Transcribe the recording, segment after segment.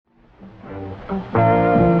Do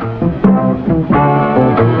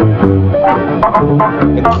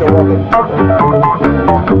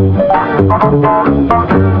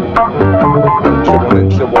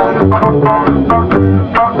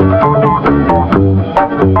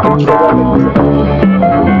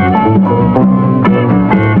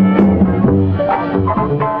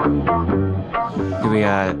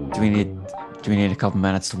we need a couple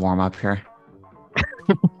minutes to warm up here?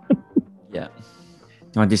 Yeah.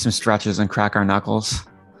 You want to do some stretches and crack our knuckles?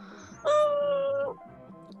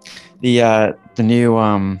 The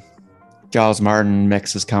new Giles Martin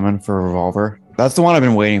mix is coming for Revolver. That's the one I've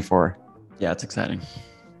been waiting for. Yeah, it's exciting.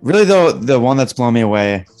 Really, though, the one that's blown me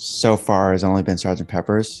away so far has only been Sgt.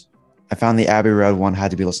 Pepper's. I found the Abbey Road one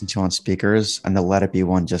had to be listened to on speakers, and the Let It Be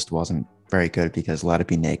one just wasn't very good because Let It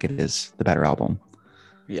Be Naked is the better album.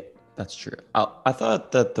 Yeah, that's true. I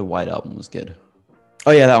thought that the White Album was good.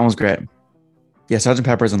 Oh, yeah, that one was great. Yeah, Sgt.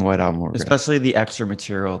 Pepper's and the White Album were especially great. The extra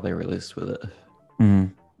material they released with it. Mm-hmm.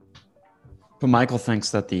 But Michael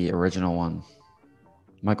thinks that the original one,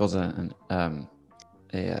 Michael's a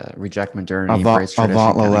reject modernity,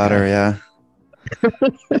 avant la letter, yeah.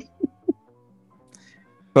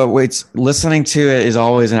 But wait, listening to it is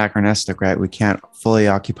always anachronistic, right? We can't fully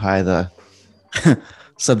occupy the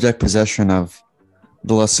subject position of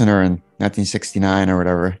the listener in 1969 or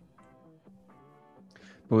whatever.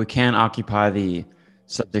 But we can occupy the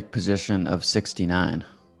subject position of 69.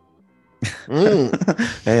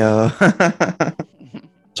 Heyo.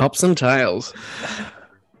 Tops and tails.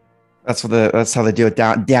 That's how they do it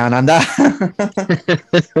down under.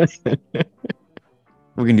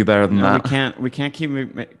 We can do better than that. We can't keep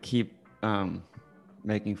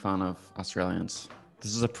making fun of Australians.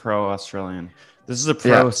 This is a pro-Australian. This is a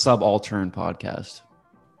pro-subaltern podcast.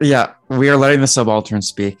 Yeah, we are letting the subaltern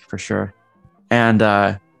speak for sure, and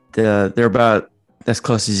they're about as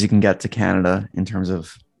close as you can get to Canada in terms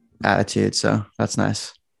of attitude. So that's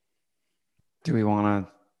nice. Do we want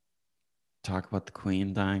to talk about the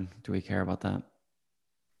Queen dying? Do we care about that?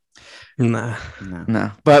 No.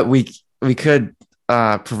 But we could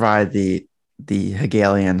provide the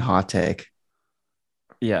Hegelian hot take.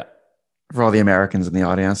 Yeah, for all the Americans in the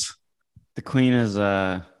audience. The Queen is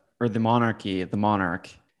or the monarchy. The monarch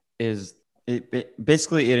is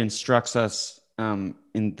basically it instructs us in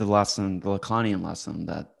the lesson, the Lacanian lesson,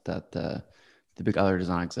 that the big other does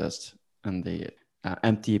not exist, and the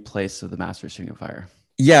empty place of the master signifier.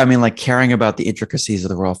 Yeah, I mean, like caring about the intricacies of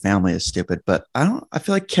the royal family is stupid, but I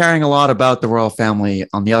feel like caring a lot about the royal family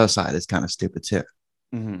on the other side is kind of stupid too.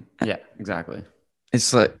 Mm-hmm. Yeah, exactly.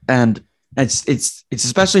 It's like, and it's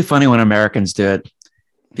especially funny when Americans do it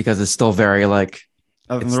because it's still very like.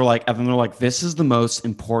 And they're like, this is the most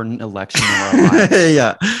important election of our lives.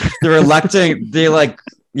 Yeah, they're electing. There's like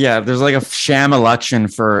a sham election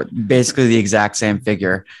for basically the exact same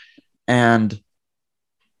figure. And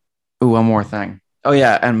one more thing. Oh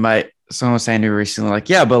yeah, and someone was saying to me recently, like,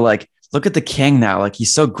 yeah, but like, look at the king now. Like,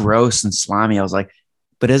 he's so gross and slimy. I was like,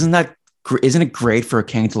 but isn't it great for a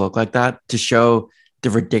king to look like that, to show the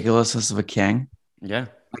ridiculousness of a king? Yeah.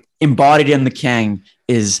 Like, embodied in the king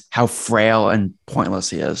is how frail and pointless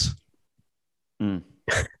he is. Mm.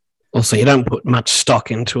 Also, you don't put much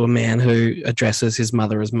stock into a man who addresses his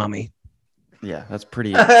mother as mummy. Yeah, that's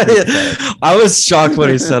pretty I was shocked when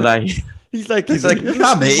he said that. He's like,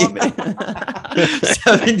 mummy.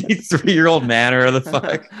 73-year-old man or the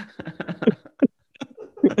fuck.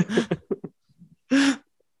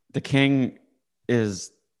 The king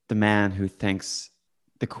is the man who thinks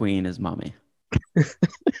the queen is mummy.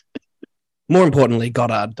 More importantly,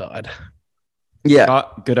 Goddard died. Yeah.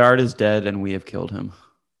 Goddard is dead and we have killed him.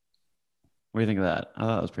 What do you think of that? I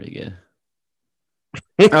thought that was pretty good.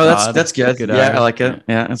 Oh, that's good. Goddard. Yeah, I like it.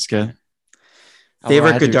 Yeah, that's good.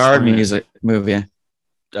 Favorite Goddard movie?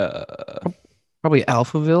 Probably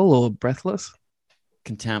Alphaville or Breathless.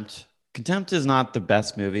 Contempt. Contempt is not the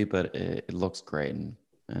best movie, but it looks great, and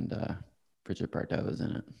Bridget Bardot is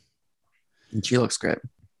in it. And she looks great.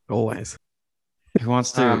 Always. Who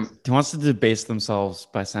wants to debase themselves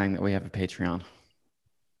by saying that we have a Patreon?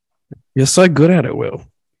 You're so good at it, Will.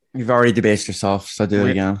 You've already debased yourself, so do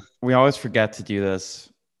it again. We always forget to do this.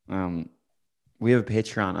 We have a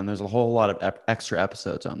Patreon, and there's a whole lot of extra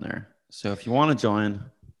episodes on there. So if you want to join,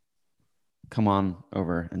 come on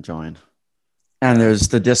over and join. And there's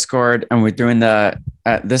the Discord, and we're doing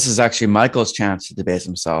this is actually Michael's chance to debase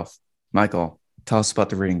himself. Michael, tell us about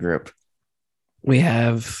the reading group. We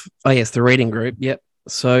have, the reading group. Yep.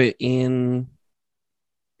 So in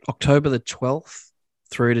October the 12th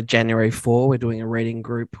through to January 4, we're doing a reading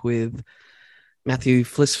group with Matthew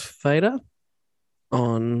Flisfader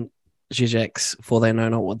on Zizek's For They Know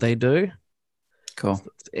Not What They Do. Cool.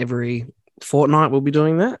 Every fortnight we'll be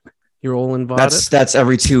doing that. You're all invited. That's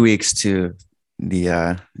every 2 weeks to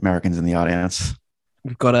the Americans in the audience.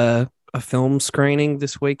 We've got a film screening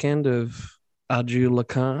this weekend of Arju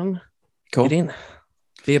Lacan. Cool. Get in.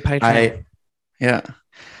 Be a patron. I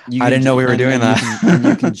didn't know we were doing that.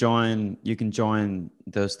 You can join. You can join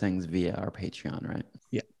those things via our Patreon, right?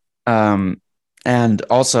 Yeah. And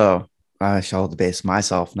also, I shall debase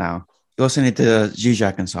myself now. You're listening to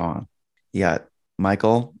Zizek and so on. You got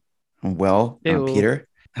Michael and Will and Peter.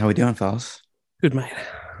 How we doing, fellas? Good, mate.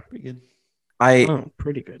 Pretty good.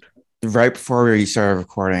 Pretty good. Right before we started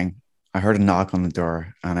recording, I heard a knock on the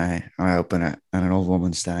door, and I open it, and an old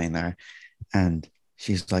woman's standing there, and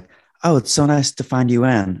she's like, "Oh, it's so nice to find you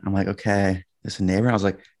in." I'm like, "Okay, this a neighbor?" I was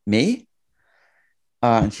like, "Me?"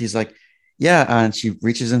 And she's like, "Yeah." And she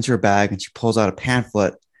reaches into her bag and she pulls out a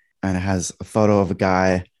pamphlet, and it has a photo of a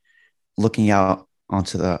guy looking out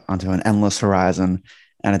onto an endless horizon,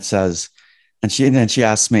 and it says, and then she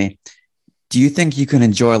asks me, "Do you think you can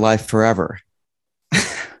enjoy life forever?"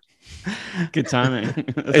 Good timing.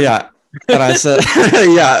 Yeah. And I said,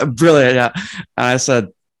 yeah, brilliant. Yeah. And I said,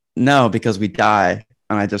 "No, because we die."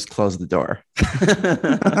 And I just closed the door.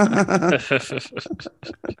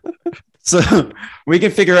 So we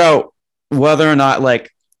can figure out whether or not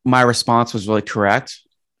like my response was really correct.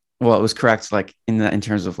 Well, it was correct, like in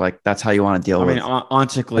terms of like that's how you want to deal with. I mean,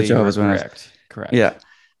 ontically, you were correct. Correct. Yeah.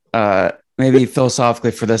 Maybe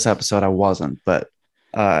philosophically for this episode, I wasn't, but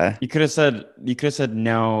you could have said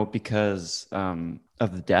no because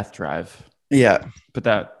of the death drive. Yeah, but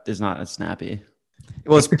that is not as snappy.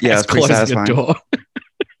 Well, it's pretty satisfying. Door.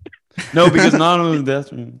 No, because not only the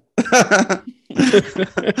death room.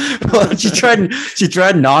 Well, she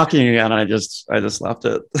tried knocking and I just left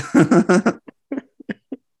it.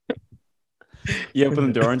 You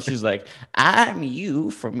open the door and she's like, "I'm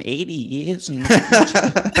you from 80 years in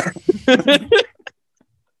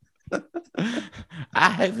I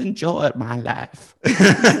have enjoyed my life."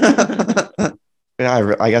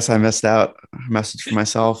 Yeah, I guess I missed out. A message for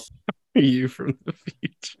myself. You from the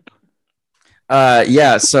future.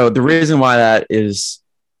 Yeah, so the reason why that is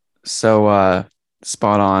so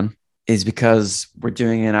spot on is because we're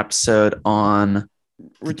doing an episode on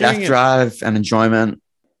death drive and enjoyment.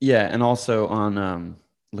 Yeah, and also on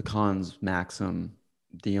Lacan's maxim,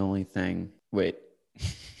 the only thing... Wait,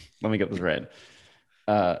 let me get this right.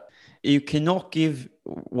 You cannot give...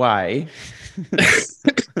 Why?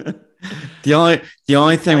 The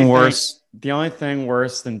only thing worse... The only thing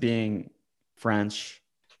worse than being French,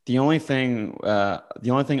 the only thing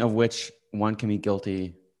of which one can be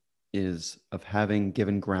guilty is of having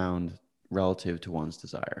given ground relative to one's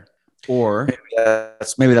desire. Or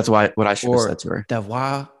maybe that's what I should have said to her.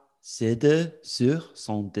 D'avoir cédé sur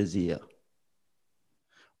son désir.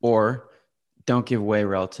 Or don't give way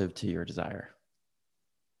relative to your desire.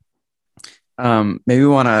 Maybe we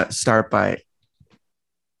want to start by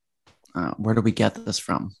where do we get this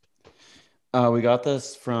from? We got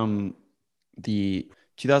this from the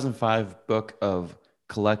 2005 book of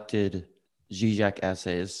collected Zizek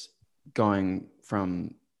essays, going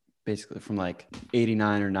from basically from like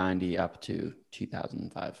 89 or 90 up to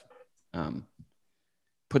 2005.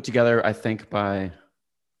 Put together, I think, by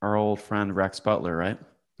our old friend Rex Butler, right?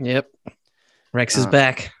 Yep. Rex is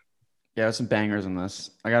back. Yeah, there's some bangers in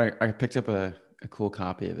this. I picked up a cool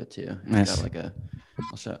copy of it too. Nice. Got like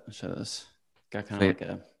I'll show this. Got kind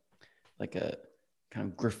of like a kind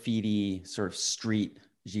of graffiti sort of street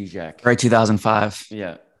Zizek. Right, 2005.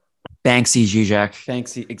 Yeah. Banksy Zizek.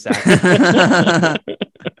 Banksy, exactly.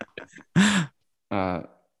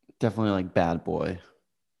 Definitely like bad boy.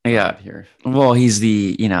 Yeah. Here. Well, he's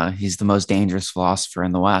the most dangerous philosopher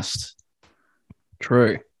in the West.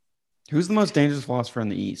 True. Who's the most dangerous philosopher in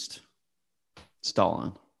the East?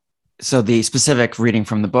 Stalin. So the specific reading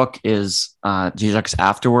from the book is Zizek's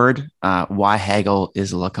afterword, Why Hegel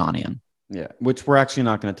is a Lacanian. Yeah, which we're actually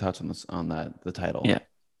not going to touch on the title. Yeah.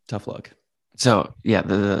 Tough luck. So, yeah,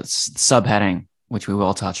 the subheading, which we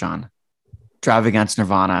will touch on, Drive Against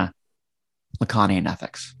Nirvana, Lacanian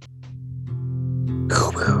Ethics.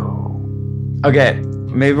 Okay,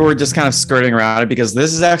 maybe we're just kind of skirting around it because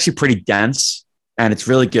this is actually pretty dense and it's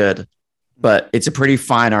really good, but it's a pretty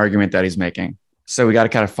fine argument that he's making. So we got to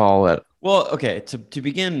kind of follow it. Well, okay, to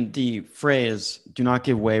begin, the phrase, do not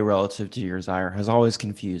give way relative to your desire, has always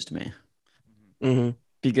confused me. Mm-hmm.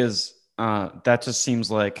 Because that just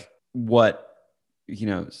seems like what,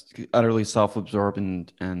 utterly self-absorbed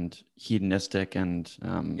and hedonistic and...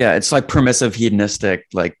 yeah, it's like permissive hedonistic,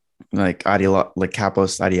 like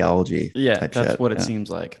capitalist ideology. Yeah, that's shit. what it seems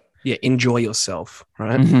like. Yeah, enjoy yourself,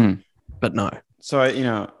 right? Mm-hmm. But no. So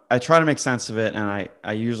I try to make sense of it, and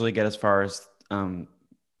I usually get as far as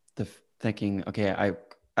the thinking, okay,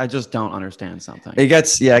 I just don't understand something. It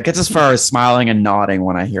gets as far as smiling and nodding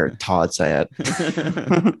when I hear Todd say it.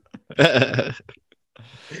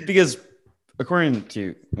 Because according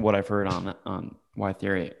to what I've heard on Y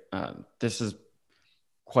Theory, this is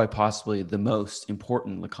quite possibly the most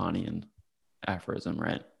important Lacanian aphorism,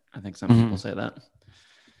 right? I think some people say that.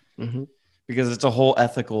 Because it's a whole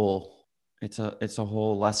ethical, it's a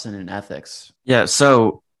whole lesson in ethics. Yeah.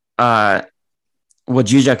 So what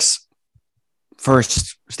Zizek's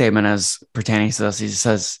first statement is pertaining to this, he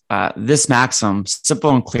says, this maxim,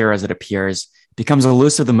 simple and clear as it appears, becomes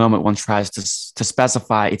elusive the moment one tries to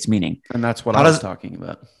specify its meaning. And that's what I was talking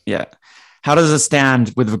about. Yeah. How does it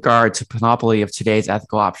stand with regard to panoply of today's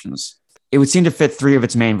ethical options? It would seem to fit three of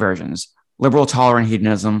its main versions: liberal tolerant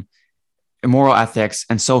hedonism, immoral ethics,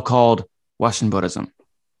 and so-called Western Buddhism,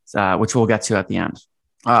 which we'll get to at the end.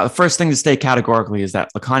 The first thing to state categorically is that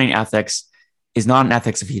Lacanian ethics is not an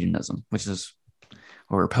ethics of hedonism, which is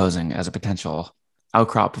what we're posing as a potential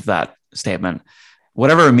outcrop of that statement.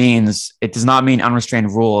 Whatever it means, it does not mean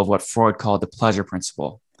unrestrained rule of what Freud called the pleasure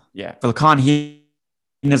principle. Yeah. For Lacan,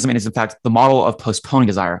 hedonism is in fact the model of postponing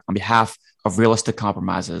desire on behalf of realistic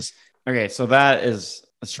compromises. Okay, so that is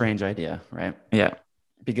a strange idea, right? Yeah.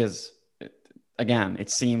 Because again, it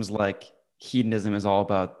seems like hedonism is all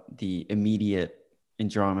about the immediate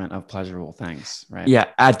enjoyment of pleasurable things, right? Yeah,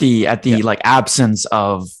 at the like absence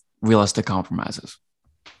of realistic compromises.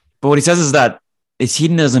 But what he says is that it's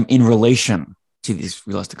hedonism in relation to these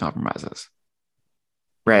realistic compromises,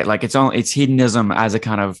 right? Like it's hedonism as a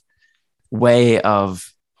kind of way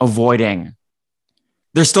of avoiding.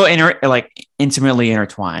 They're still intimately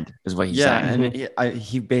intertwined, is what he's saying. And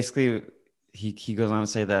he basically he goes on to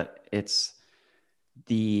say that it's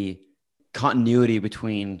the continuity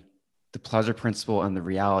between the pleasure principle and the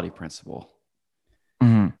reality principle.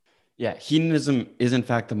 Yeah, hedonism is in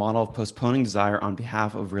fact the model of postponing desire on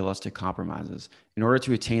behalf of realistic compromises. In order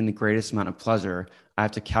to attain the greatest amount of pleasure, I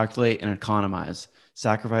have to calculate and economize,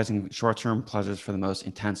 sacrificing short-term pleasures for the most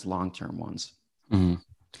intense long-term ones.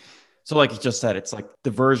 So like you just said, it's like the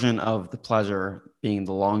version of the pleasure being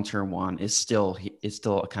the long-term one is still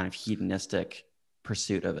a kind of hedonistic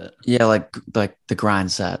pursuit of it. Yeah, like the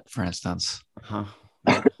grind set, for instance.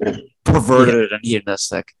 Perverted and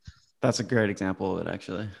hedonistic. That's a great example of it,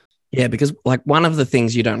 actually. Yeah, because like one of the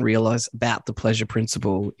things you don't realize about the pleasure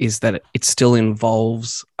principle is that it still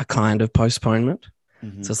involves a kind of postponement.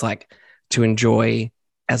 So it's like to enjoy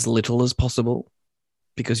as little as possible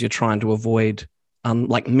because you're trying to avoid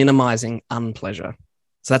like minimizing unpleasure.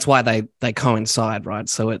 So that's why they coincide, right?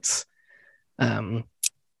 So it's the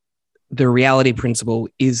reality principle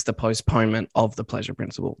is the postponement of the pleasure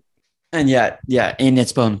principle. And in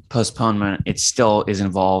its postponement, it still is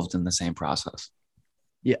involved in the same process.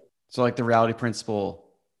 Yeah. So like the reality principle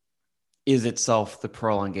is itself the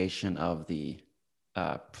prolongation of the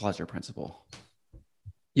pleasure principle.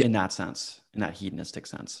 Yeah. In that sense, in that hedonistic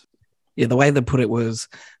sense. Yeah, the way they put it was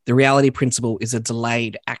the reality principle is a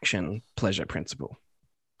delayed action pleasure principle.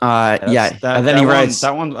 And then he writes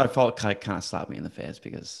that one. I felt kind of slapped me in the face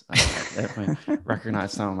because I definitely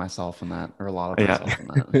recognized some of myself in that, or a lot of myself in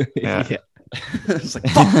that. Yeah. It's like,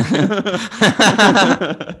 fuck.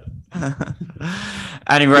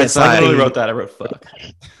 And he writes, I literally wrote that. I wrote fuck.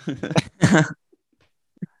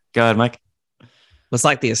 Go ahead, Mike. It's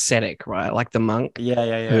like the ascetic, right? Like the monk.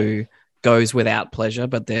 Yeah. Who goes without pleasure,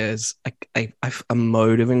 but there's a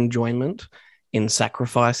mode of enjoyment in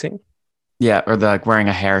sacrificing. Yeah, or like wearing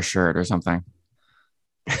a hair shirt or something.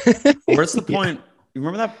 Where's the point? You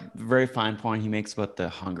remember that very fine point he makes about the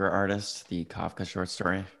hunger artist, the Kafka short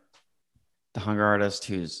story? The hunger artist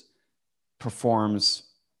who's performs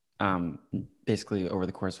basically over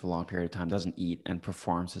the course of a long period of time, doesn't eat and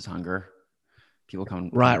performs his hunger. People come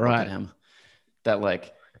look at him. That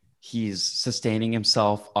like he's sustaining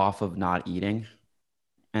himself off of not eating.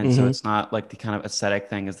 And so it's not like the kind of ascetic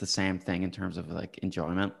thing is the same thing in terms of like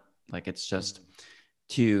enjoyment. Like it's just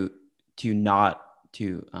to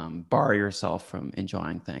bar yourself from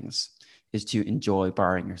enjoying things is to enjoy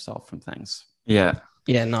barring yourself from things. Yeah.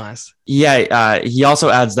 Yeah, nice. Yeah, he also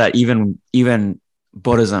adds that even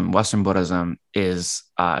Buddhism, Western Buddhism, is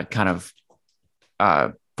kind of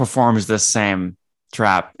performs this same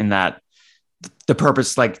trap in that the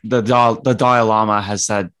purpose, like the Dalai Lama has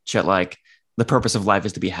said shit like the purpose of life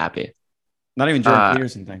is to be happy. Not even Jordan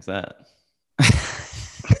Peterson thinks that.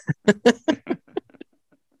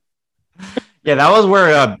 Yeah, that was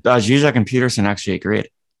where Zizek and Peterson actually agreed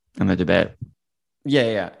in the debate.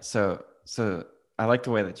 Yeah. So I like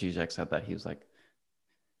the way that Zizek said that. He was like,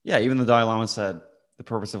 Yeah, even the Dalai Lama said the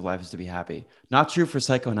purpose of life is to be happy. Not true for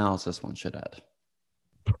psychoanalysis, one should add.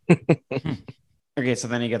 Okay, so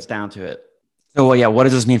then he gets down to it. So, well, yeah, what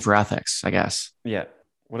does this mean for ethics, I guess? Yeah.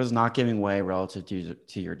 What does not giving way relative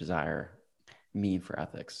to your desire mean for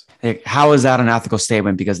ethics? Like, how is that an ethical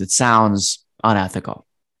statement? Because it sounds unethical.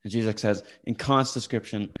 And Zizek says, in Kant's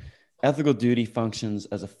description, ethical duty functions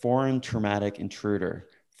as a foreign traumatic intruder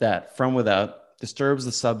that, from without, disturbs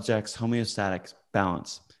the subject's homeostatic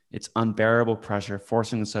balance, its unbearable pressure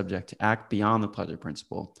forcing the subject to act beyond the pleasure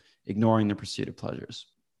principle, ignoring the pursuit of pleasures.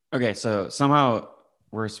 Okay, so somehow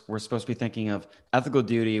we're supposed to be thinking of ethical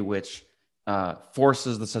duty, which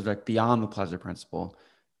forces the subject beyond the pleasure principle,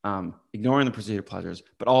 ignoring the pursuit of pleasures,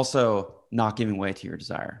 but also not giving way to your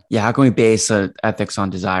desire. Yeah, how can we base ethics on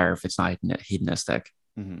desire if it's not hedonistic?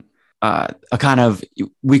 Mm-hmm.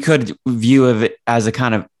 We could view of it as a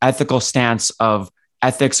kind of ethical stance of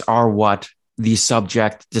ethics are what the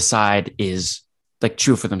subject decide is like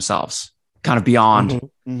true for themselves, kind of beyond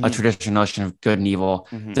a traditional notion of good and evil,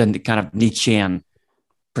 the kind of Nietzschean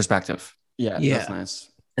perspective. Yeah, that's nice.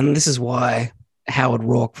 And this is why Howard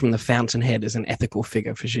Rourke from The Fountainhead is an ethical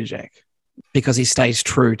figure for Zizek, because he stays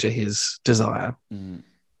true to his desire.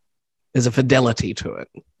 There's a fidelity to it.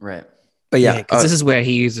 Right. But yeah, because this is where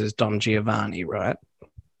he uses Don Giovanni, right?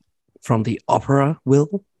 From the opera,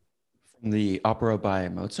 Will? From the opera by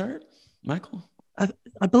Mozart, Michael?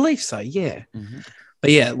 I believe so, yeah.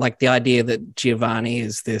 But yeah, like the idea that Giovanni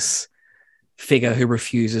is this figure who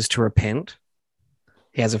refuses to repent.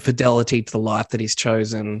 He has a fidelity to the life that he's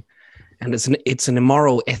chosen, and it's an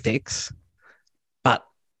immoral ethics, but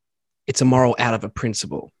it's immoral out of a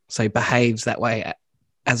principle. So he behaves that way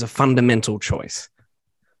as a fundamental choice,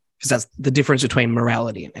 because that's the difference between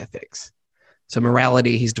morality and ethics. So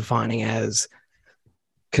morality he's defining as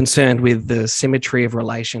concerned with the symmetry of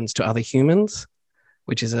relations to other humans,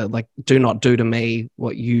 which is do not do to me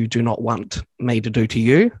what you do not want me to do to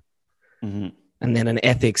you. And then an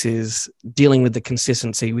ethics is dealing with the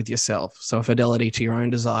consistency with yourself. So a fidelity to your own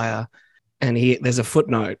desire. And there's a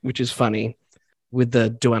footnote, which is funny, with the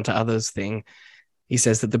do unto others thing. He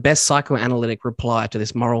says that the best psychoanalytic reply to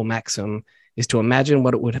this moral maxim is to imagine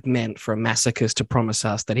what it would have meant for a masochist to promise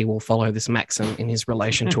us that he will follow this maxim in his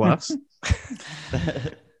relation to us.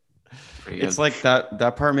 It's like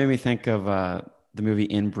that part made me think of the movie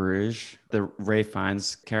In Bruges. The Ray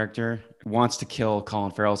Fiennes character wants to kill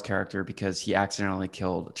Colin Farrell's character because he accidentally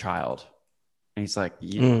killed a child. And he's like,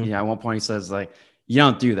 at one point he says, like, you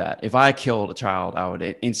don't do that. If I killed a child, I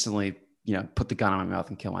would instantly, put the gun in my mouth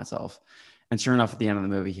and kill myself. And sure enough, at the end of the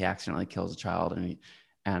movie, he accidentally kills a child,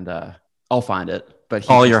 and I'll find it. But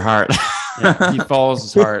follow your heart. He follows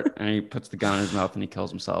his heart and he puts the gun in his mouth and he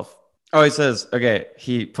kills himself. Oh, he says, okay,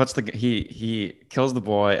 he kills the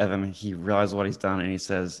boy, and then he realizes what he's done, and he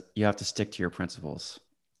says, you have to stick to your principles.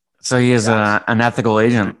 So he is an ethical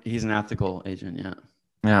agent. He's an ethical agent, yeah.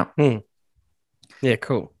 Yeah. Yeah,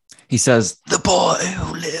 cool. He says, the boy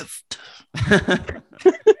who lived.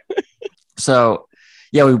 So,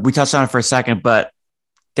 yeah, we touched on it for a second, but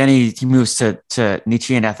then he moves to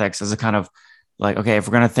Nietzschean ethics as a kind of like, okay, if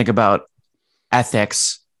we're going to think about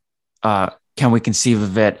ethics, can we conceive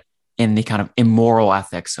of it in the kind of immoral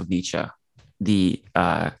ethics of Nietzsche, the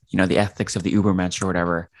ethics of the Übermensch or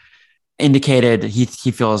whatever, indicated he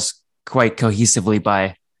feels quite cohesively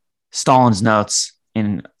by Stalin's notes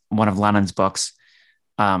in one of Lenin's books,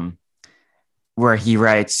 where he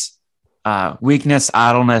writes, weakness,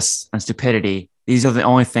 idleness, and stupidity, these are the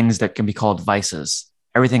only things that can be called vices.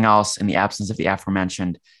 Everything else, in the absence of the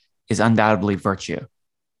aforementioned, is undoubtedly virtue.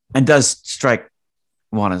 And does strike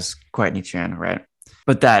one as quite Nietzschean, right?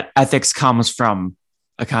 But that ethics comes from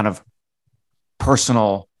a kind of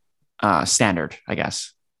personal standard, I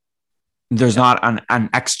guess. There's not an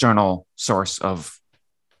external source of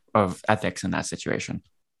ethics in that situation.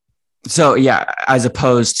 So, yeah, as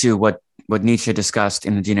opposed to what Nietzsche discussed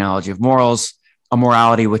in the genealogy of morals, a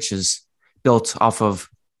morality which is built off of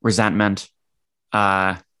resentment,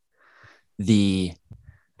 the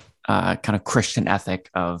kind of Christian ethic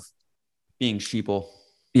of being sheeple.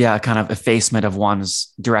 Yeah, kind of effacement of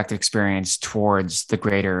one's direct experience towards the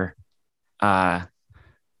greater goal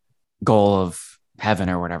of heaven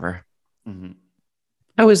or whatever.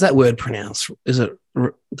 How is that word pronounced? Is it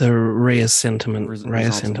the resentiment?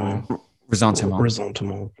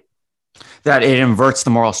 Resentiment. That it inverts the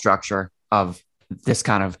moral structure of this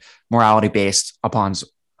kind of morality based upon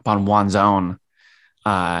one's own,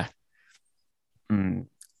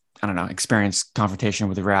 experience, confrontation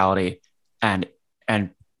with reality, and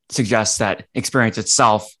suggests that experience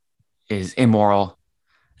itself is immoral,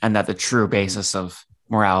 and that the true basis of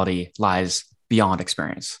morality lies beyond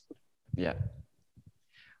experience. Yeah.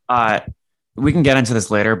 We can get into this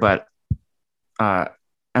later, but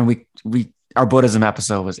and our Buddhism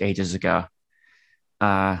episode was ages ago,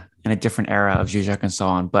 in a different era of Zizek and so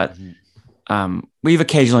on. But we've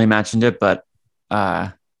occasionally mentioned it. But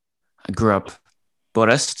I grew up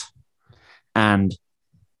Buddhist, and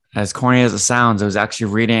as corny as it sounds, I was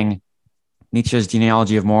actually reading Nietzsche's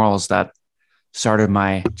Genealogy of Morals that started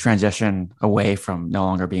my transition away from no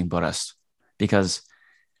longer being Buddhist, because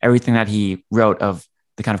everything that he wrote of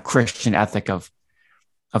the kind of Christian ethic of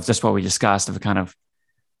just what we discussed, of a kind of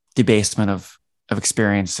debasement of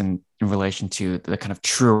experience in relation to the kind of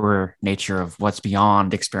truer nature of what's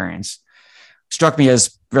beyond experience, struck me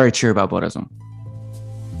as very true about Buddhism.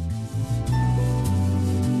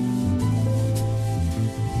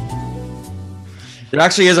 There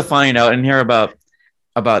actually is a funny note in here about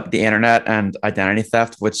the internet and identity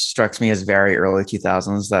theft, which strikes me as very early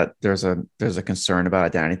 2000s, that there's a concern about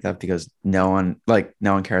identity theft because no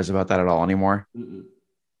one cares about that at all anymore.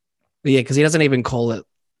 Yeah, because he doesn't even call it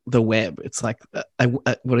the web. It's like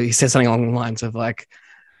what he says, something along the lines of like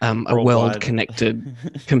a world-connected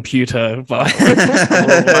computer,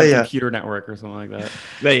 computer network or something like that.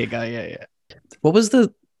 There you go. Yeah. What was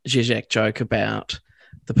the Zizek joke about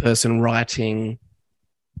the person writing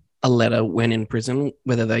a letter when in prison,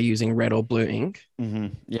 whether they're using red or blue ink?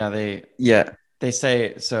 Mm-hmm. They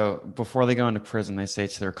say, so before they go into prison, they say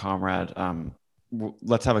to their comrade,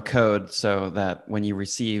 let's have a code so that when you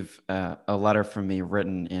receive a letter from me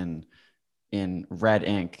written in red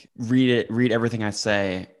ink, read everything I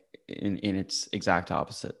say in its exact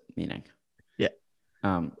opposite meaning.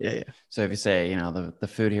 So if you say, the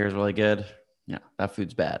food here is really good, that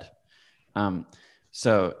food's bad.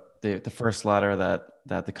 So the first letter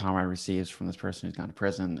that the comrade receives from this person who's gone to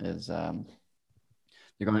prison is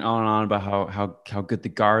they're going on and on about how good the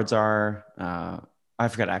guards are. I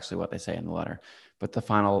forget actually what they say in the letter, but the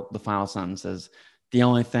final sentence is, the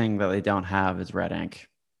only thing that they don't have is red ink.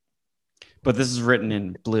 But this is written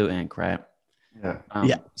in blue ink, right?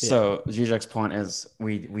 Yeah. So Zizek's point is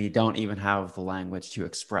we don't even have the language to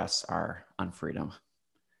express our unfreedom.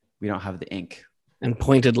 We don't have the ink. And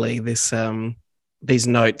pointedly, these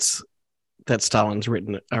notes that Stalin's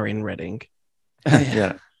written are in red ink.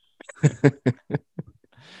 Yeah.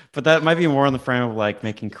 But that might be more in the frame of like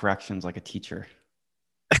making corrections like a teacher.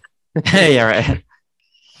 Yeah, right.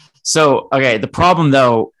 So, okay, the problem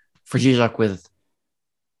though for Zizek with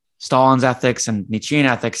Stalin's ethics and Nietzschean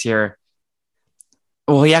ethics here,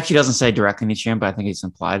 well, he actually doesn't say directly Nietzschean, but I think it's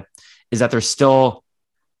implied, is that there's still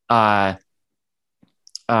is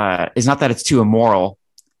not that it's too immoral,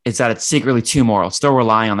 it's that it's secretly too moral, still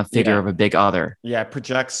relying on the figure of a big other. Yeah, it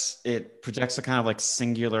projects a kind of like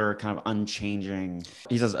singular, kind of unchanging,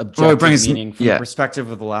 he says, objective meaning from the perspective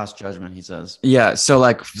of the Last Judgment, he says. Yeah, so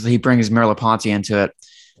like he brings Merleau-Ponty into it,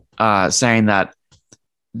 saying that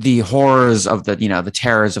the horrors of the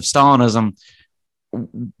terrors of Stalinism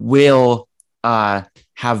will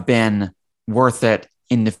have been worth it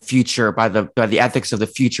in the future by the ethics of the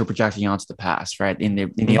future projecting onto the past, right? In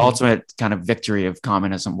the ultimate kind of victory of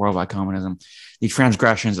communism, worldwide communism, the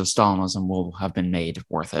transgressions of Stalinism will have been made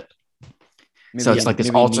worth it. So it's like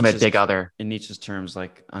this ultimate big other. In Nietzsche's terms,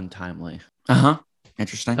 like untimely.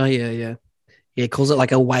 Interesting. Oh yeah. Yeah, he calls it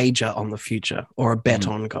like a wager on the future or a bet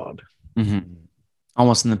on God. Mm-hmm.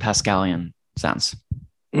 Almost in the Pascalian sense.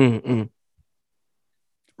 Mm-mm.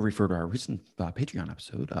 Refer to our recent Patreon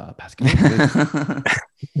episode, Pascal.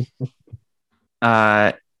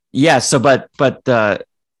 So but the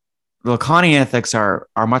Lacanian ethics are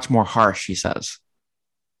much more harsh, he says.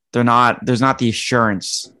 There's not the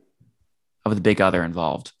assurance of the big other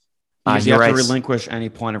involved. You have to relinquish any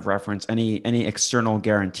point of reference, any external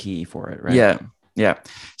guarantee for it, right? Yeah.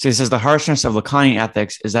 So he says the harshness of Lacanian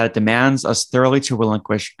ethics is that it demands us thoroughly to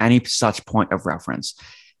relinquish any such point of reference.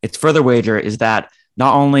 Its further wager is that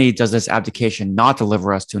not only does this abdication not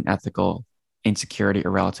deliver us to an ethical insecurity or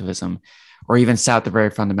relativism, or even sap the very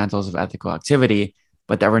fundamentals of ethical activity,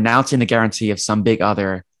 but that renouncing the guarantee of some big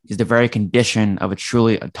other is the very condition of a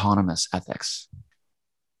truly autonomous ethics.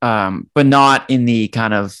 But not in the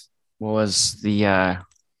kind of, what was the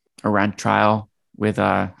Arendt trial with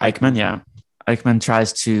Eichmann? Yeah. Eichmann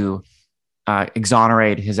tries to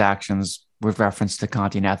exonerate his actions with reference to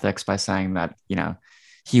Kantian ethics by saying that,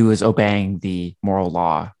 he was obeying the moral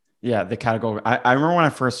law. Yeah, the categorical. I remember when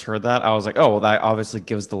I first heard that, I was like, oh, well, that obviously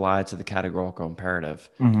gives the lie to the categorical imperative.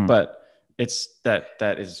 Mm-hmm. But it's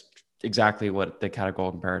that is exactly what the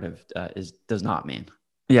categorical imperative does not mean.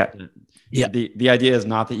 Yeah. The idea is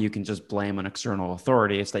not that you can just blame an external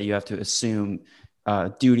authority. It's that you have to assume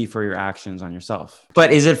duty for your actions on yourself.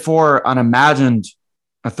 But is it for an imagined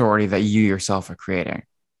authority that you yourself are creating?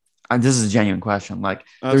 And this is a genuine question. Like,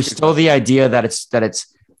 there's still the idea that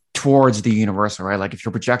it's towards the universal, right? Like, if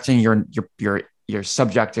you're projecting your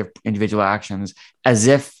subjective individual actions as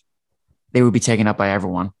if they would be taken up by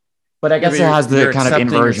everyone. But I guess it has the kind of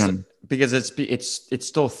inversion because it's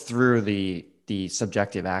still through the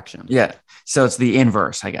subjective action. Yeah. So it's the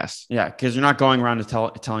inverse, I guess. Yeah, because you're not going around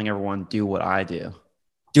to telling everyone do what I do.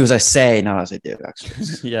 Do as I say, not as I do,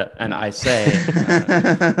 actually. Yeah, and I say,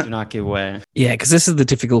 do not give way. Yeah, because this is the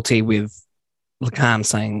difficulty with Lacan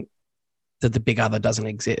saying that the big other doesn't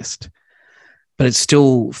exist, but it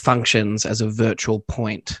still functions as a virtual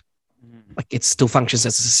point. Like, it still functions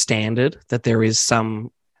as a standard that there is some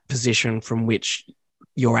position from which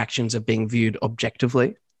your actions are being viewed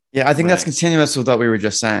objectively. Yeah, I think that's continuous with what we were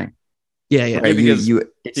just saying. Yeah, yeah. Right?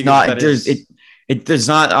 It's not there's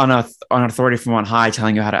not an authority from on high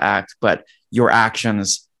telling you how to act, but your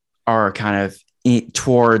actions are kind of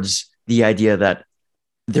towards the idea that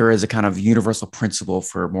there is a kind of universal principle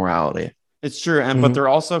for morality. It's true, and but they're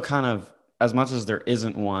also kind of, as much as there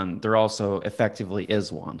isn't one, there also effectively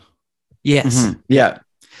is one. Yes. Mm-hmm. Yeah.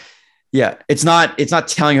 Yeah. It's not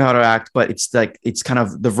telling you how to act, but it's kind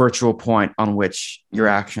of the virtual point on which your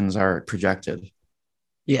actions are projected.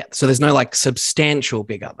 Yeah. So there's no like substantial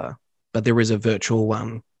big other, but there is a virtual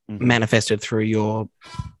one manifested through your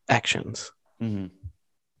actions. Mm-hmm.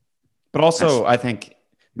 But also, I think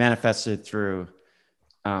manifested through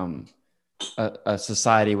a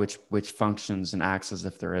society which functions and acts as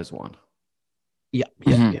if there is one. Yeah.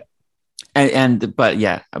 Yeah. Yeah. But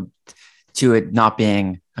yeah, to it not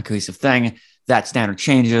being a cohesive thing, that standard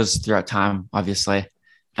changes throughout time, obviously.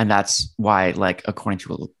 And that's why, like, according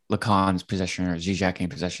to Lacan's position or Zizek's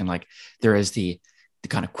position, like, there is the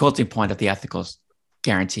kind of quilting point of the ethical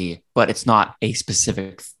guarantee, but it's not a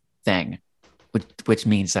specific thing, which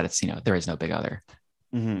means that it's, there is no big other.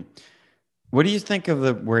 Mm-hmm. What do you think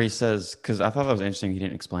of where he says, because I thought that was interesting, he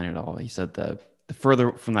didn't explain it at all. He said the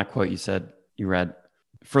further from that quote you read,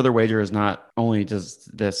 further wager is not only does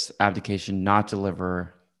this abdication not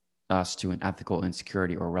deliver us to an ethical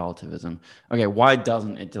insecurity or relativism. Okay, why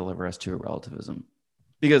doesn't it deliver us to a relativism?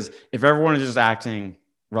 Because if everyone is just acting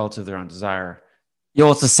relative to their own desire.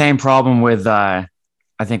 It's the same problem with, I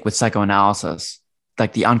think, with psychoanalysis.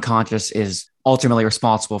 Like, the unconscious is ultimately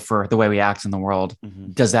responsible for the way we act in the world.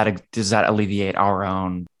 Mm-hmm. Does that alleviate our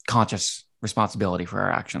own conscious responsibility for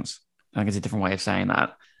our actions? I think it's a different way of saying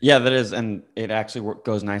that. Yeah, that is. And it actually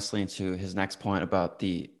goes nicely into his next point about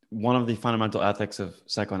one of the fundamental ethics of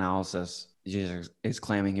psychoanalysis Jesus is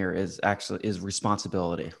claiming here is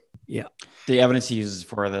responsibility. Yeah. The evidence he uses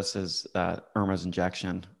for this is Irma's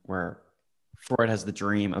injection, where Freud has the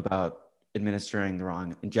dream about administering the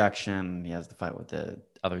wrong injection. He has the fight with the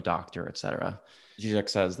other doctor, etc. Zizek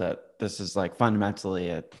says that this is like fundamentally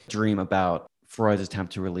a dream about Freud's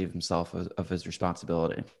attempt to relieve himself of his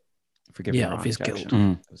responsibility for giving the wrong injection.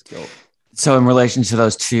 Guilt. His guilt. So in relation to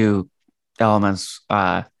those two elements,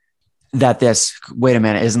 wait a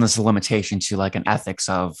minute, isn't this a limitation to like an ethics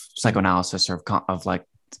of psychoanalysis or of like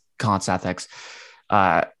Kant's ethics?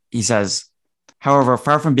 He says, however,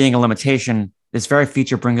 far from being a limitation, this very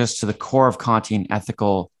feature brings us to the core of Kantian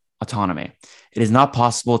ethical autonomy. It is not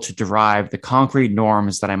possible to derive the concrete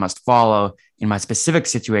norms that I must follow in my specific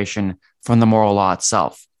situation from the moral law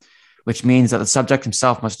itself, which means that the subject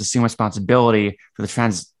himself must assume responsibility for the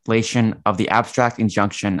translation of the abstract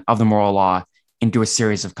injunction of the moral law into a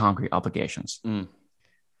series of concrete obligations.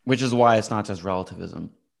 Which is why it's not just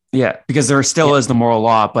relativism. Yeah, because there still is the moral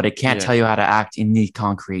law, but it can't tell you how to act in the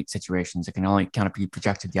concrete situations. It can only kind of be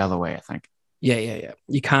projected the other way, I think. Yeah.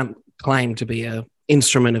 You can't claim to be an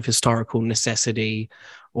instrument of historical necessity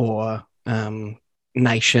or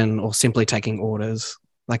nation or simply taking orders,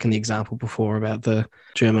 like in the example before about the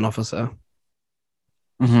German officer.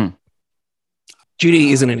 Mm-hmm.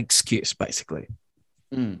 Duty isn't an excuse, basically.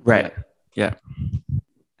 Right. Yeah.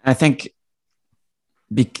 I think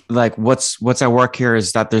what's at work here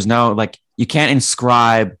is that there's no, like, you can't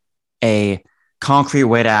inscribe a concrete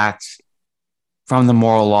way to act from the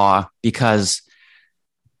moral law because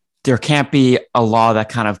there can't be a law that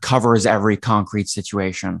kind of covers every concrete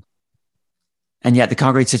situation. And yet the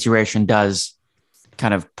concrete situation does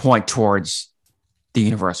kind of point towards the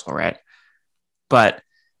universal, right? But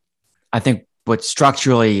I think what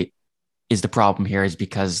structurally is the problem here is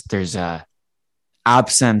because there's a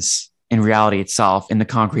absence in reality itself in the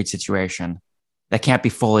concrete situation that can't be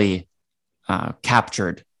fully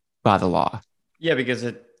captured by the law. Yeah, because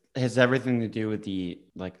it has everything to do with the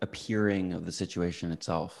appearing of the situation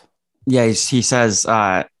itself. Yeah, he says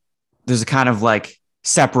the there's a kind of like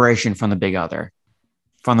separation from the big other,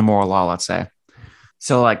 from the moral law, let's say.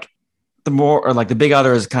 So like the big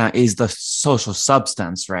other is the social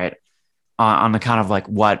substance, right? On the kind of like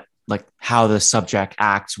how the subject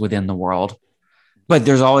acts within the world. But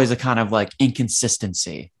there's always a kind of like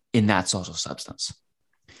inconsistency in that social substance.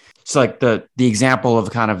 So like the example of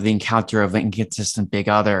kind of the encounter of an inconsistent big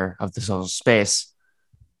other of the social space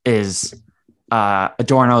is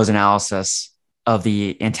Adorno's analysis of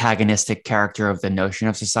the antagonistic character of the notion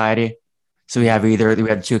of society. So we have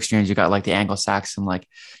two extremes. You got like the Anglo-Saxon, like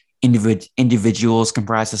individuals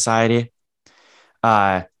comprise society,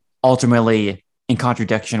 ultimately in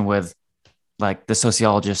contradiction with like the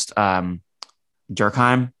sociologist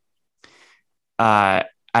Durkheim,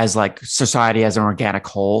 as like society as an organic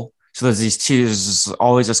whole. So there's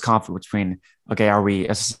always this conflict between, okay, are we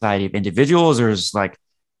a society of individuals, or is it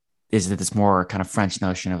this more kind of French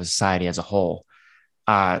notion of a society as a whole?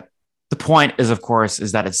 The point is, of course,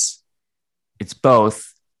 is that it's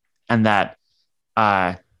both, and that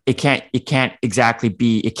it can't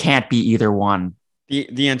be either one.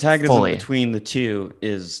 The antagonism fully. Between the two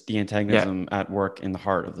is the antagonism at work in the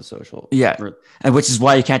heart of the social. Yeah, and which is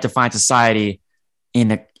why you can't define society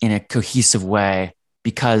in a cohesive way,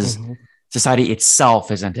 because society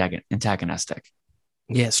itself is antagonistic.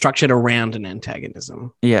 Yeah, structured around an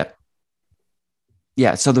antagonism.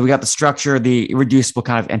 Yeah. So we got the structure, the irreducible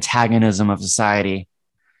kind of antagonism of society.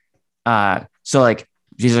 So like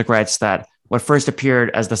Zizek writes that what first appeared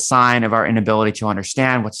as the sign of our inability to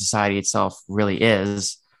understand what society itself really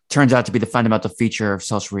is turns out to be the fundamental feature of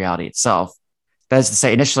social reality itself. That is to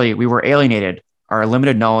say, initially we were alienated. Our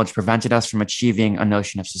limited knowledge prevented us from achieving a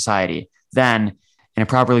notion of society. Then, in a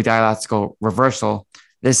properly dialectical reversal,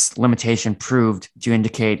 this limitation proved to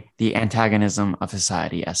indicate the antagonism of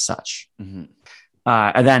society as such. Mm-hmm.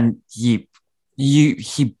 And then he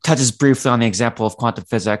touches briefly on the example of quantum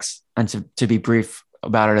physics, and to be brief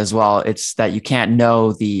about it as well, it's that you can't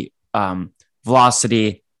know the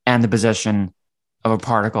velocity and the position of a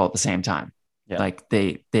particle at the same time. Yeah. Like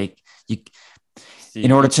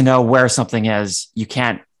in order to know where something is, you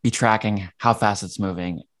can't be tracking how fast it's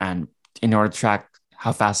moving, and in order to track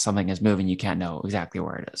how fast something is moving, you can't know exactly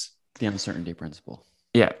where it is. The uncertainty principle.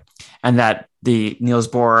 Yeah, and that the Niels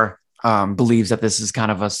Bohr believes that this is kind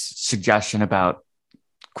of a suggestion about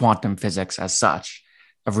quantum physics as such,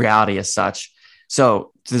 of reality as such.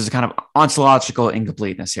 So there's a kind of ontological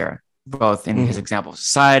incompleteness here, both in his example of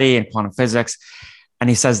society and quantum physics. And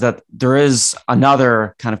he says that there is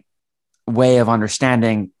another kind of way of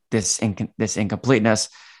understanding this incompleteness,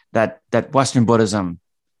 that Western Buddhism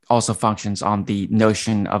also functions on the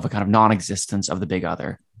notion of a kind of non-existence of the big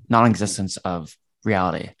other, non-existence of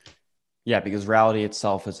reality. Yeah, because reality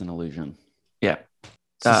itself is an illusion. Yeah.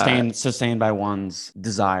 Sustained by one's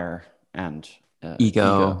desire and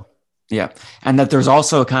ego. Yeah. And that there's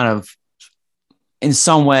also a kind of, in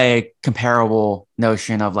some way, comparable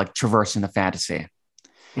notion of like traversing the fantasy.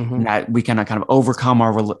 Mm-hmm. That we can kind of overcome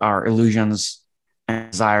our illusions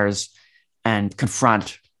and desires and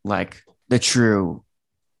confront like the true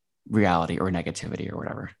reality or negativity or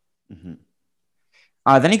whatever.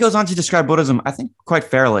 Mm-hmm. Then he goes on to describe Buddhism, I think, quite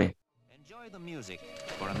fairly. Enjoy the music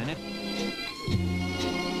for a minute.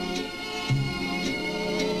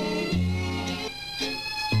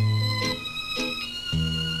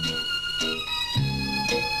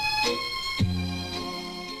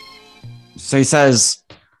 So he says,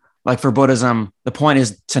 like for Buddhism, the point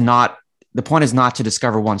is not to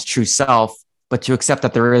discover one's true self, but to accept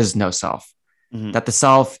that there is no self, that the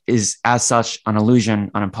self is as such an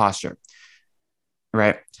illusion, an imposture,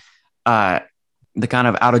 right? The kind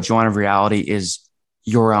of out of joint of reality is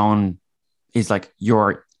the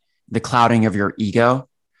clouding of your ego,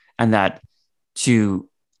 and that to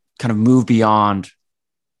kind of move beyond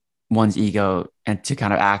one's ego and to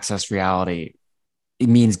kind of access reality, it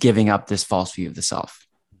means giving up this false view of the self.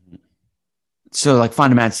 So like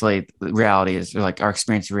fundamentally reality is, or like our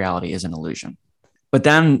experience of reality is an illusion. But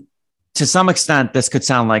then to some extent, this could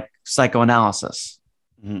sound like psychoanalysis.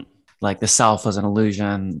 Mm-hmm. Like the self as an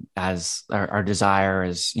illusion, as our desire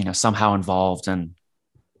is, somehow involved in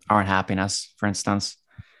our unhappiness, for instance.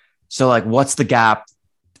 So like, what's the gap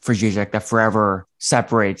for Zizek that forever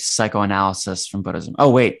separates psychoanalysis from Buddhism? Oh,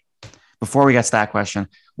 wait, before we get to that question,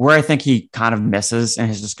 where I think he kind of misses in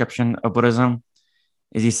his description of Buddhism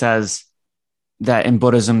is he says that in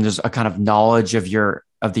Buddhism, there's a kind of knowledge of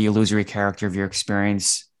the illusory character of your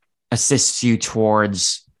experience assists you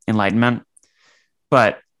towards enlightenment.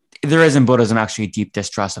 But there is in Buddhism actually a deep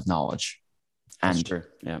distrust of knowledge and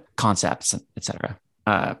concepts, etc.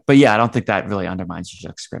 But yeah, I don't think that really undermines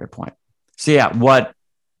Zizek's greater point. So yeah,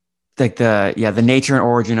 like the nature and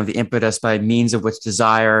origin of the impetus by means of which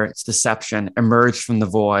desire, its deception, emerged from the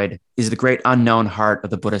void is the great unknown heart of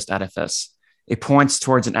the Buddhist edifice. It points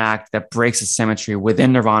towards an act that breaks the symmetry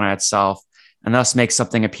within nirvana itself and thus makes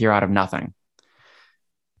something appear out of nothing.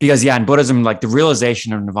 Because in Buddhism, like the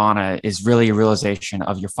realization of nirvana is really a realization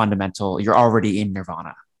of you're already in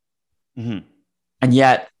nirvana. Mm-hmm. And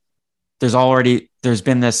yet there's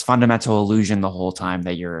been this fundamental illusion the whole time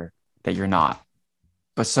that you're not.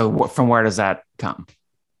 But so from where does that come?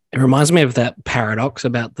 It reminds me of that paradox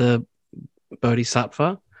about the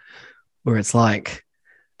bodhisattva, where it's like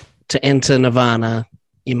to enter nirvana,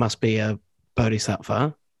 you must be a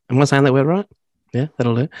bodhisattva. Am I saying that word right? Yeah,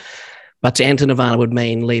 that'll do. But to enter nirvana would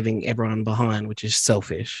mean leaving everyone behind, which is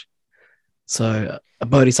selfish. So a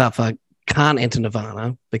bodhisattva can't enter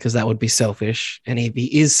nirvana because that would be selfish. And if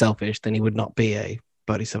he is selfish, then he would not be a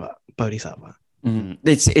bodhisattva. Mm-hmm.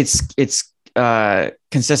 It's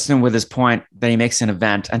consistent with his point that he makes in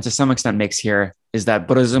Event, and to some extent makes here, is that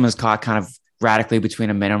Buddhism is caught kind of radically between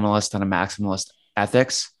a minimalist and a maximalist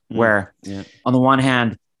ethics, where on the one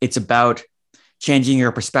hand, it's about changing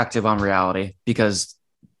your perspective on reality, because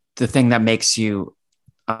the thing that makes you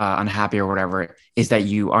unhappy or whatever is that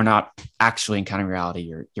you are not actually encountering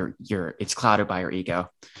reality. It's clouded by your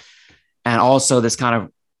ego. And also this kind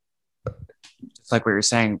of, just like what you're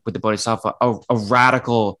saying with the Bodhisattva, a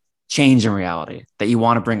radical change in reality, that you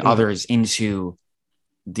want to bring others into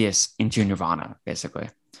nirvana, basically.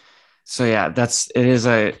 So yeah, it is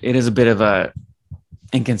a bit of a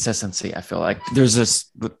inconsistency. I feel like there's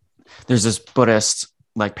this Buddhist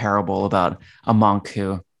like parable about a monk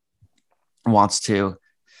who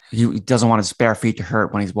he doesn't want his bare feet to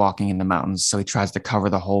hurt when he's walking in the mountains, so he tries to cover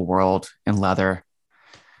the whole world in leather,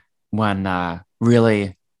 when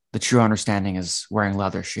really the true understanding is wearing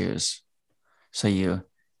leather shoes. So you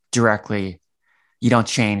don't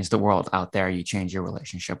change the world out there, you change your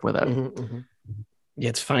relationship with it. Yeah,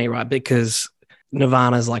 it's funny, right? Because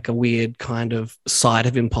nirvana is like a weird kind of side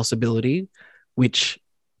of impossibility, which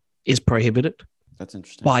is prohibited. That's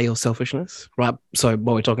interesting. By your selfishness, right? So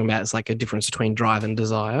what we're talking about is like a difference between drive and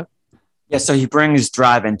desire. Yeah, so he brings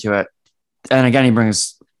drive into it. And again, he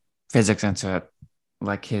brings physics into it,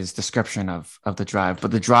 like his description of the drive.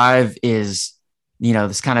 But the drive is,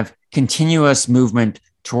 this kind of continuous movement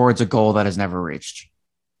towards a goal that is never reached.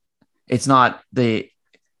 It's not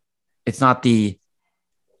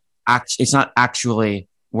actually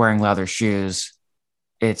wearing leather shoes.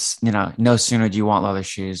 It's, no sooner do you want leather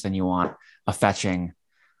shoes than you want a fetching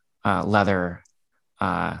leather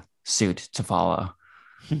suit to follow.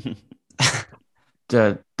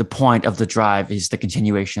 The point of the drive is the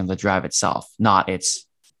continuation of the drive itself, not its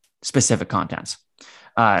specific contents.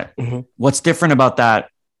 What's different about that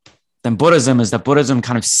than Buddhism is that Buddhism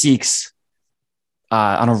kind of seeks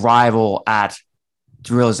an arrival at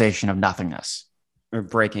the realization of nothingness. Or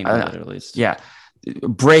breaking of it, at least. Yeah.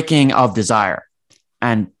 Breaking of desire.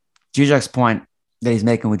 And Zizek's point that he's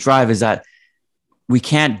making with drive is that we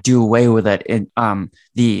can't do away with it.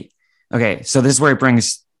 So this is where he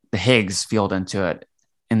brings the Higgs field into it,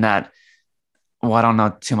 in that, I don't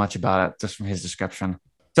know too much about it just from his description.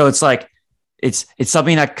 So it's like, it's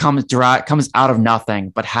something that comes out of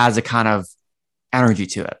nothing, but has a kind of energy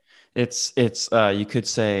to it. It's you could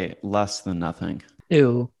say less than nothing.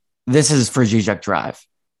 Ew. This is for Zizek drive.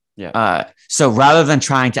 Yeah. So rather than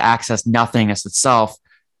trying to access nothingness itself,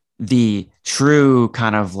 the true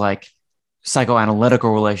kind of like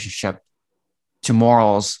psychoanalytical relationship to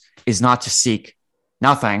morals is not to seek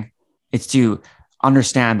nothing. It's to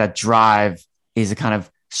understand that drive is a kind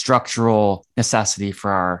of structural necessity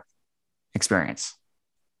for our experience.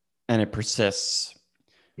 And it persists,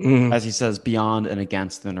 as he says, beyond and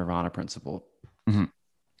against the nirvana principle. Mm-hmm.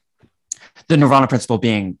 The nirvana principle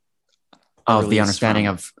being of the understanding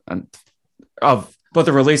of both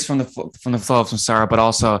the release from the flow of samsara, but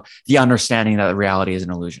also the understanding that reality is an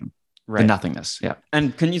illusion, right? The nothingness. Yeah.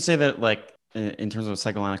 And can you say that, like, in terms of a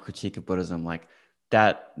psychoanalytic critique of Buddhism, like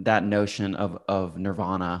that notion of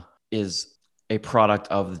nirvana is a product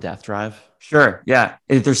of the death drive? Sure. Yeah.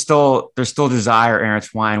 There's still desire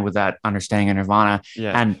intertwined with that understanding of nirvana.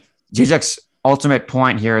 Yeah. And Zizek's ultimate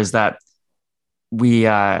point here is that we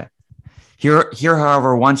here,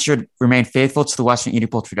 however, one should remain faithful to the Western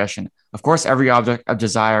Oedipal tradition. Of course, every object of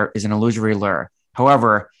desire is an illusory lure.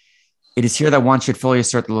 However, it is here that one should fully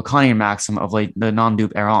assert the Lacanian maxim of the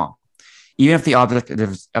non-dupe errant. Even if the object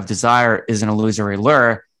of desire is an illusory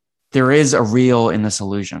lure, there is a real in this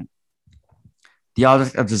illusion. The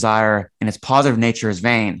object of desire in its positive nature is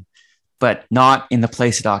vain, but not in the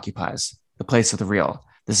place it occupies, the place of the real.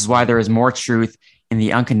 This is why there is more truth in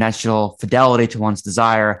the unconventional fidelity to one's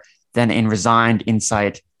desire than the resigned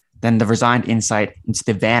insight into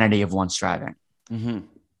the vanity of one's striving. Mm-hmm.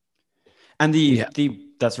 And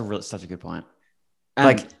that's such a good point. And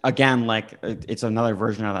Like, again, like it's another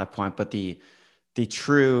version of that point, but the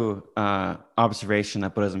true observation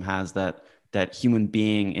that Buddhism has that human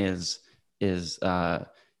being is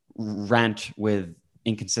rent with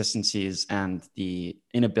inconsistencies and the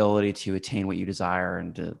inability to attain what you desire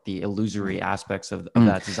and the illusory aspects of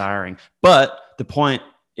that desiring. But the point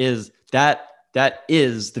is that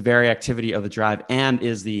is the very activity of the drive and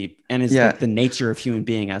is the nature of human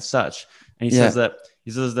being as such. And he says that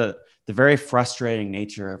the very frustrating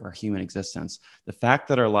nature of our human existence, the fact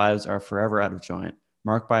that our lives are forever out of joint,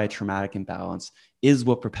 marked by a traumatic imbalance, is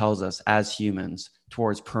what propels us as humans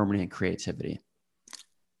towards permanent creativity.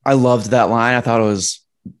 I loved that line. I thought it was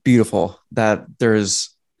beautiful that this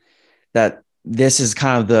is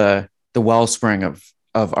kind of the wellspring of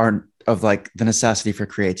like the necessity for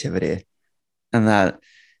creativity. And that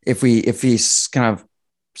if we kind of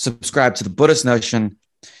subscribe to the Buddhist notion,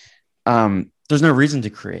 there's no reason to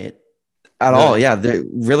create at all. Yeah.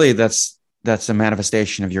 Really that's a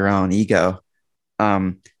manifestation of your own ego.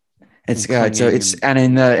 And in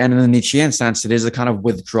the Nietzschean sense, it is a kind of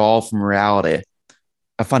withdrawal from reality,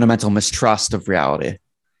 a fundamental mistrust of reality.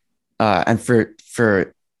 And for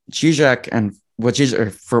Zizek and what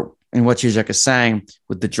Zizek is saying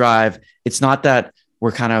with the drive, it's not that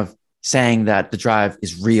we're kind of saying that the drive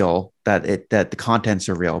is real, that the contents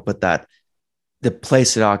are real, but that the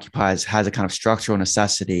place it occupies has a kind of structural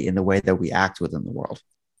necessity in the way that we act within the world.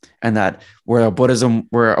 And that where a Buddhist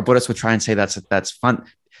would try and say that's fun,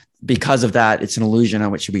 because of that, it's an illusion on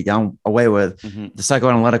which should be done away with. Mm-hmm. The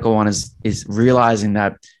psychoanalytical one is realizing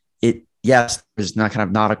that there's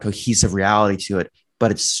not a cohesive reality to it, but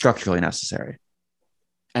it's structurally necessary.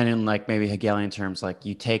 And in like maybe Hegelian terms, like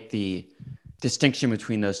you take the distinction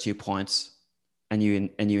between those 2 points and you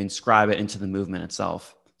inscribe it into the movement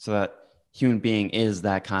itself, so that human being is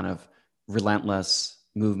that kind of relentless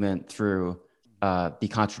movement through the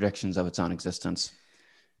contradictions of its own existence.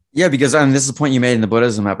 Yeah, because this is the point you made in the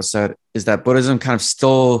Buddhism episode, is that Buddhism kind of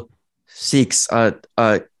still seeks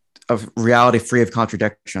a reality free of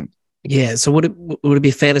contradiction. Yeah. So would it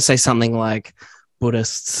be fair to say something like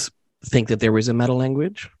Buddhists think that there is a meta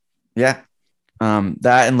language? Yeah.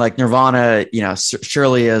 That and like nirvana,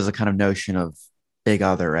 surely is a kind of notion of big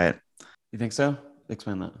other, right? You think so?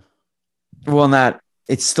 Explain that. Well, in that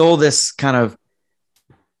it's still this kind of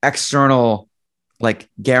external, like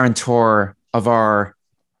guarantor of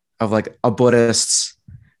like a Buddhist's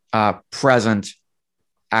present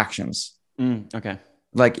actions. Okay.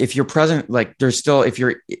 Like if you're present, like there's still, if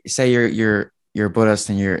you're Buddhist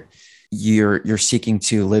and you're seeking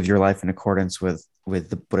to live your life in accordance with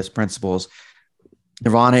the Buddhist principles,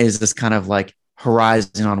 nirvana is this kind of like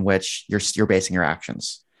horizon on which you're basing your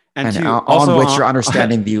actions and on which you're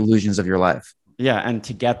understanding the illusions of your life. Yeah. And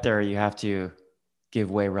to get there, you have to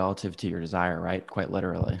give way relative to your desire, right? Quite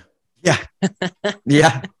literally. Yeah.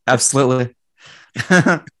 Yeah, absolutely.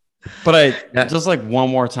 But just like one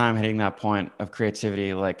more time hitting that point of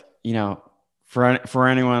creativity, like, for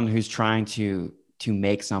anyone who's trying to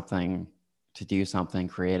make something, to do something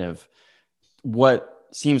creative, what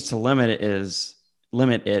seems to limit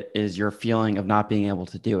it is your feeling of not being able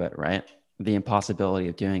to do it, right? The impossibility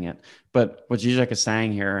of doing it. But what Zizek is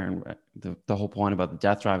saying here, and the whole point about the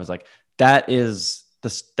death drive is like, that is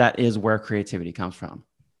where creativity comes from.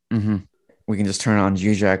 Mm-hmm. We can just turn on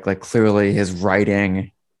Zizek. Like clearly his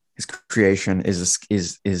writing, his creation is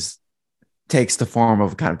takes the form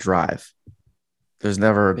of a kind of drive. There's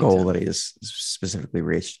never a goal that he has specifically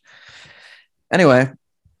reached. Anyway,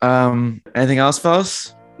 anything else,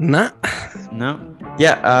 fellas? No.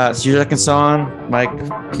 Yeah, Zizek and so on. Mike,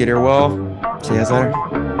 Peter, Will. See you guys later.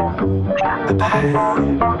 Bye.